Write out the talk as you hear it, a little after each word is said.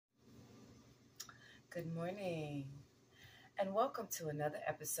Good morning, and welcome to another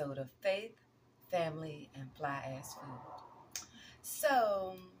episode of Faith, Family, and Flyazz Food.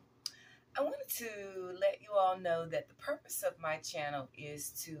 So, I wanted to let you all know that the purpose of my channel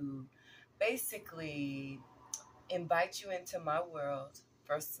is to basically invite you into my world,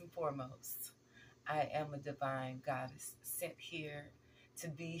 first and foremost. I am a divine goddess sent here to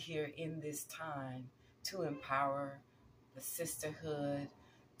be here in this time to empower the sisterhood,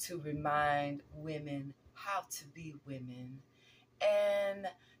 to remind women how to be women, and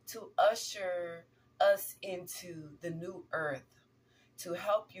to usher us into the new earth, to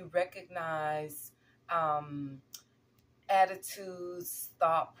help you recognize attitudes,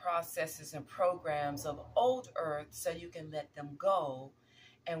 thought processes, and programs of old earth so you can let them go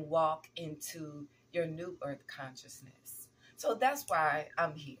and walk into your new earth consciousness. So that's why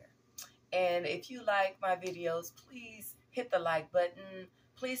I'm here. And if you like my videos, please hit the like button.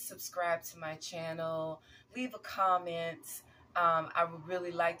 Please subscribe to my channel. Leave a comment. I would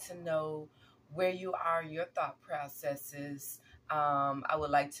really like to know where you are, your thought processes. I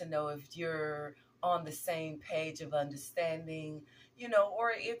would like to know if you're on the same page of understanding,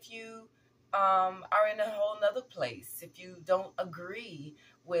 or if you are in a whole nother place. If you don't agree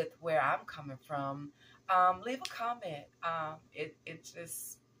with where I'm coming from, leave a comment. It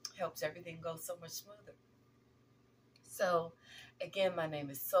just helps everything go so much smoother. So, again, my name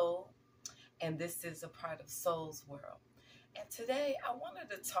is Soul, and this is a part of Soul's World. And today I wanted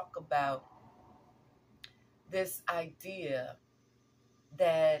to talk about this idea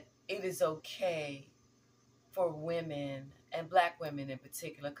that it is okay for women and Black women in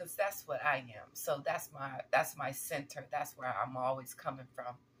particular, because that's what I am. So that's my center. That's where I'm always coming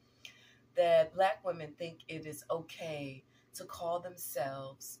from. That Black women think it is okay to call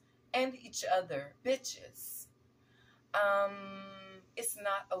themselves and each other bitches. It's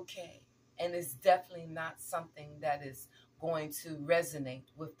not okay, and it's definitely not something that is going to resonate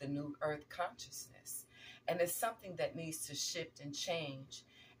with the new earth consciousness. And it's something that needs to shift and change.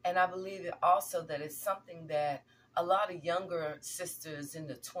 And I believe it also that it's something that a lot of younger sisters in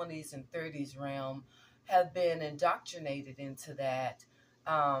the 20s and 30s realm have been indoctrinated into that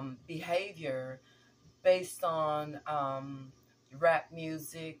behavior based on rap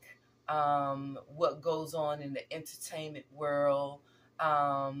music, what goes on in the entertainment world,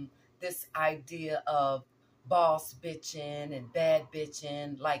 this idea of boss bitching and bad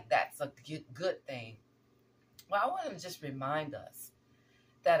bitching, like that's a good thing. Well, I want to just remind us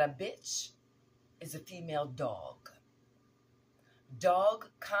that a bitch is a female dog. Dog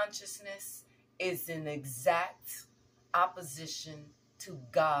consciousness is an exact opposition to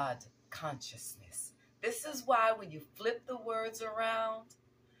God consciousness. This is why when you flip the words around,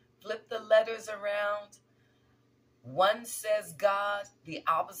 flip the letters around, one says God, the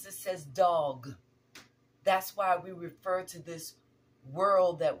opposite says dog. That's why we refer to this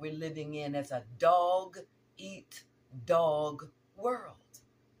world that we're living in as a dog eat dog world.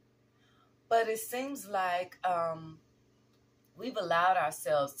 But it seems like we've allowed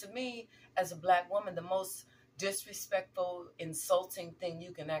ourselves, to me, as a Black woman, the most disrespectful, insulting thing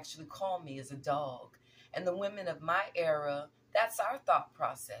you can actually call me is a dog. And the women of my era, that's our thought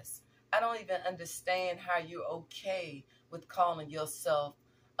process. I don't even understand how you're okay with calling yourself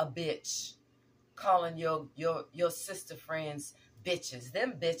a bitch, calling your sister friends bitches.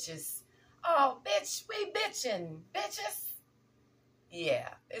 Them bitches. Oh, bitch, we bitching, bitches. Yeah,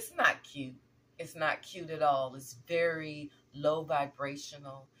 it's not cute. It's not cute at all. It's very low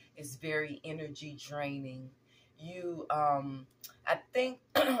vibrational. It's very energy draining. I think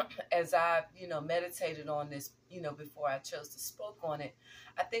as I've, meditated on this, before I chose to spoke on it,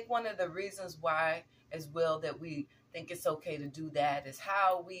 I think one of the reasons why as well that we think it's okay to do that is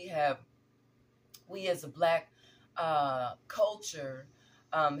how we as a Black culture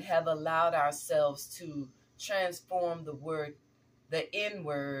have allowed ourselves to transform the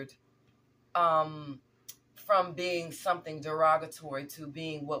N-word, from being something derogatory to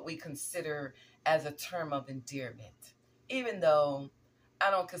being what we consider as a term of endearment. Even though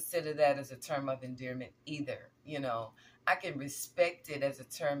I don't consider that as a term of endearment either. I can respect it as a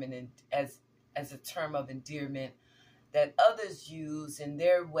term as a term of endearment that others use in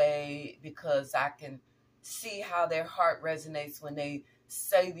their way, because I can see how their heart resonates when they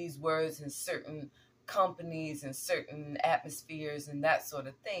say these words in certain companies and certain atmospheres and that sort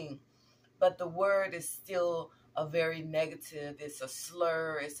of thing. But the word is still a very negative, it's a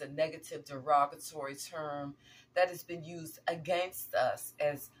slur, it's a negative derogatory term that has been used against us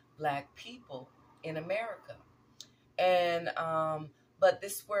as Black people in America. And but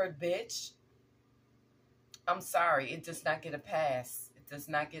this word bitch, I'm sorry, it does not get a pass. It does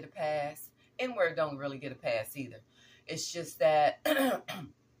not get a pass. N-word don't really get a pass either. It's just that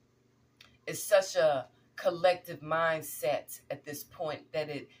it's such a collective mindset at this point that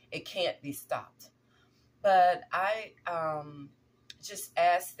it can't be stopped. But I just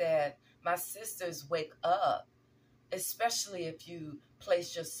ask that my sisters wake up, especially if you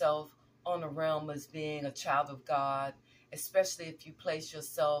place yourself on the realm as being a child of God, especially if you place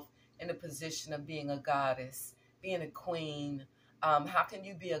yourself in a position of being a goddess, being a queen. How can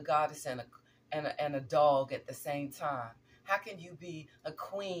you be a goddess and a dog at the same time? How can you be a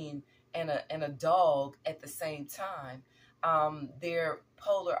queen and a dog at the same time? They're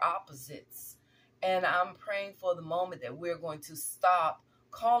polar opposites. And I'm praying for the moment that we're going to stop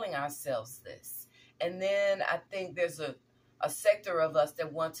calling ourselves this. And then I think there's a sector of us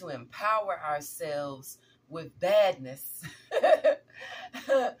that want to empower ourselves with badness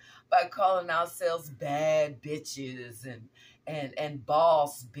by calling ourselves bad bitches and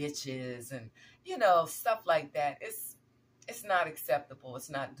boss bitches and, you know, stuff like that. It's not acceptable. It's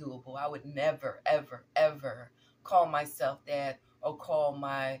not doable. I would never, ever, ever call myself that or call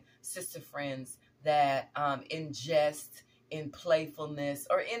my sister friends that in jest, in playfulness,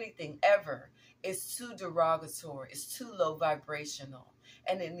 or anything ever. It's too derogatory. It's too low vibrational,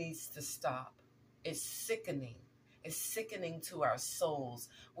 and it needs to stop. It's sickening. It's sickening to our souls.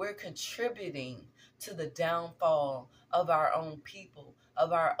 We're contributing to the downfall of our own people,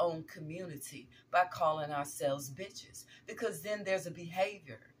 of our own community, by calling ourselves bitches. Because then there's a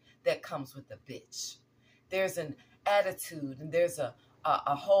behavior that comes with a bitch. There's an attitude, and there's a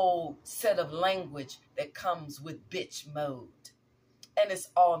whole set of language that comes with bitch mode. And it's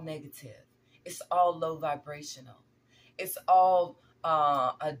all negative. It's all low vibrational. It's all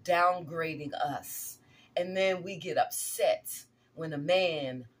downgrading us. And then we get upset when a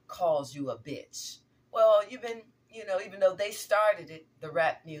man calls you a bitch. Well, even though they started it, the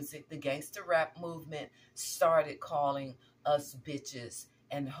rap music, the gangster rap movement started calling us bitches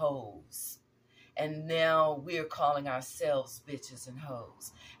and hoes. And now we're calling ourselves bitches and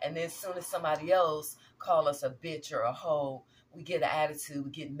hoes. And then as soon as somebody else call us a bitch or a hoe, we get an attitude,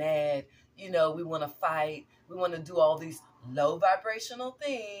 we get mad, we want to fight, we want to do all these low vibrational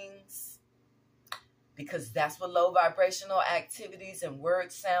things, because that's what low vibrational activities and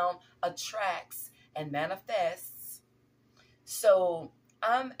word sound attracts and manifests. So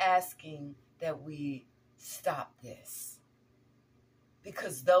I'm asking that we stop this.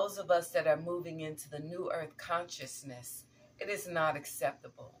 Because those of us that are moving into the new earth consciousness, it is not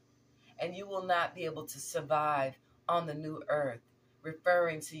acceptable. And you will not be able to survive on the new earth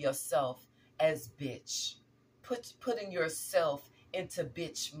referring to yourself as bitch. Putting yourself into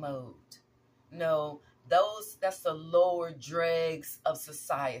bitch mode. No, that's the lower dregs of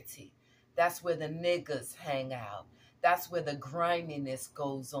society. That's where the niggas hang out. That's where the griminess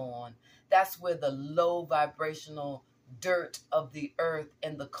goes on. That's where the low vibrational dirt of the earth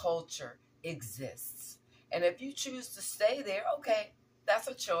and the culture exists. And if you choose to stay there, okay, that's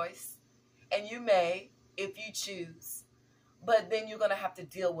a choice. And you may, if you choose. But then you're going to have to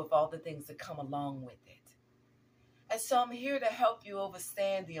deal with all the things that come along with it. And so I'm here to help you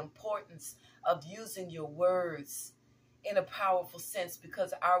understand the importance of using your words in a powerful sense,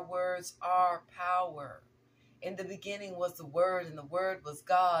 because our words are power. In the beginning was the Word, and the Word was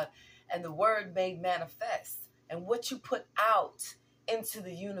God, and the Word made manifest. And what you put out into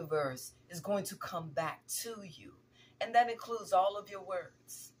the universe is going to come back to you. And that includes all of your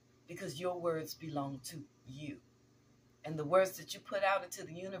words, because your words belong to you. And the words that you put out into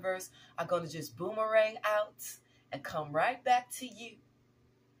the universe are going to just boomerang out and come right back to you.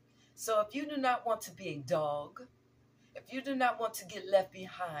 So if you do not want to be a dog, if you do not want to get left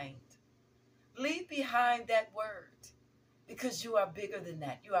behind, leave behind that word, because you are bigger than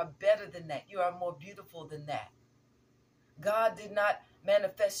that. You are better than that. You are more beautiful than that. God did not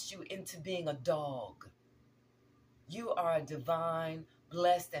manifest you into being a dog. You are a divine,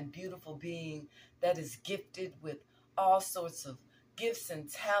 blessed, and beautiful being that is gifted with all sorts of gifts and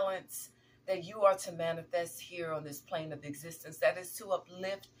talents that you are to manifest here on this plane of existence, that is to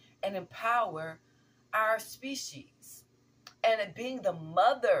uplift and empower our species. And being the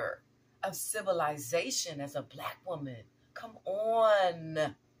mother of civilization as a Black woman, come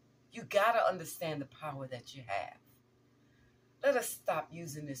on. You got to understand the power that you have. Let us stop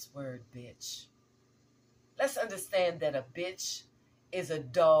using this word bitch. Let's understand that a bitch is a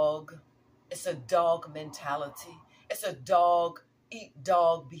dog. It's a dog mentality. It's a dog eat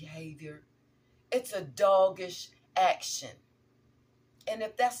dog behavior. It's a doggish action. And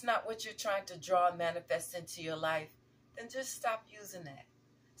if that's not what you're trying to draw and manifest into your life, then just stop using that.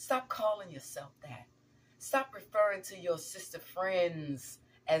 Stop calling yourself that. Stop referring to your sister friends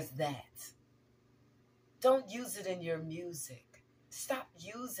as that. Don't use it in your music. Stop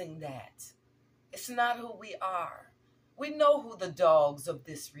using that. It's not who we are. We know who the dogs of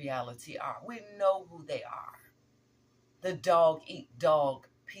this reality are. We know who they are. The dog eat dog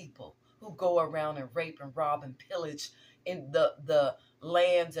people who go around and rape and rob and pillage in the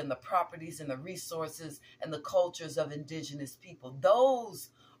lands and the properties and the resources and the cultures of indigenous people. Those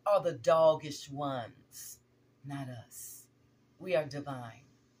are the doggish ones, not us. We are divine.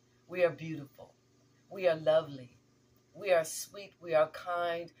 We are beautiful. We are lovely. We are sweet. We are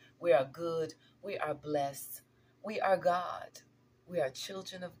kind. We are good. We are blessed. We are God. We are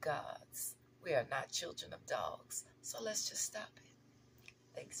children of gods. We are not children of dogs. So let's just stop it.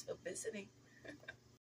 Thanks for visiting.